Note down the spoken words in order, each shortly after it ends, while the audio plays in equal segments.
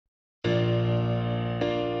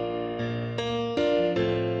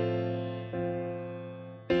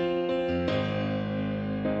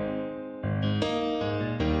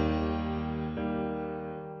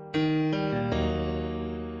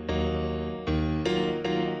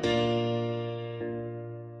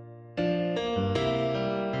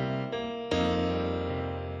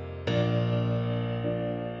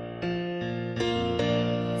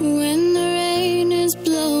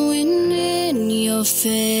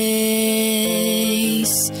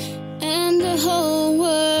face, and the whole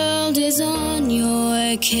world is on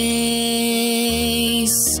your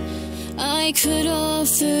case. I could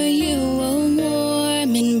offer you a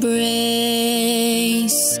warm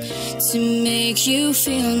embrace to make you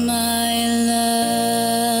feel my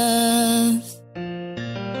love.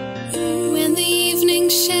 When the evening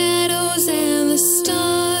shadows and the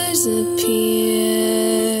stars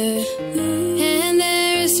appear, and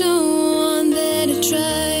there is no one there to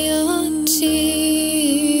dry your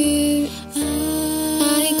tears,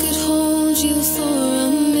 I could hold you for a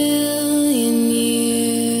million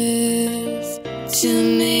years to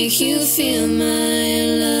make you feel my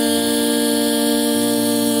love.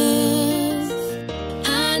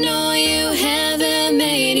 I know you haven't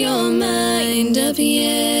made your mind up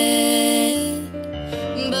yet,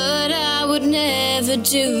 but I would never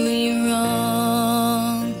do you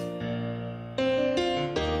wrong.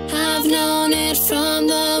 I've known it from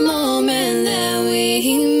the moment that we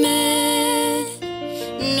met.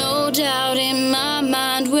 No doubt in my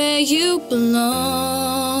mind where you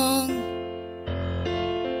belong.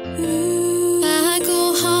 I go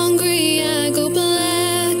hungry, I go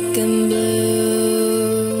black and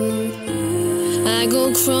blue. I go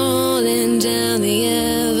crawling down the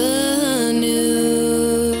avenue.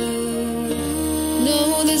 No,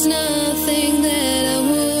 there's nothing that I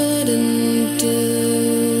wouldn't do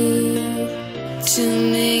to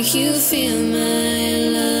make you feel my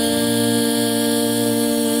love.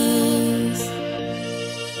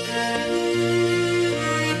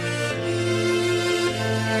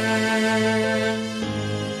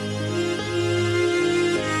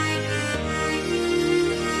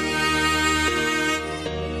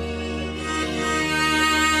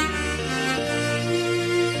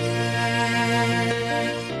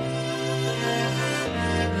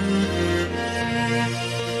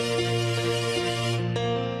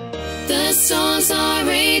 The storms are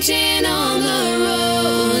raging on the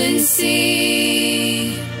rolling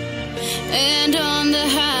sea, and on the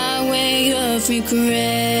highway of regret.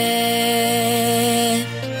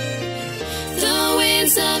 The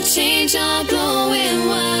winds of change are blowing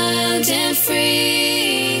wild and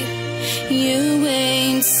free. You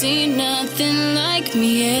ain't seen nothing like me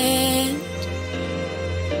yet.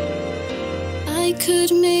 I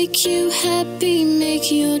could make you happy,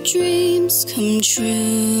 make your dreams come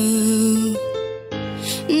true.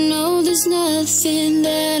 No, there's nothing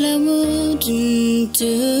that I wouldn't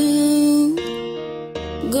do.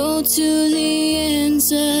 Go to the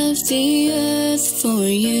ends of the earth for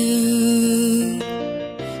you,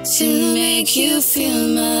 to make you feel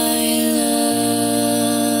my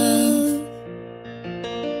love,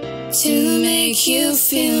 to make you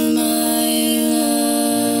feel my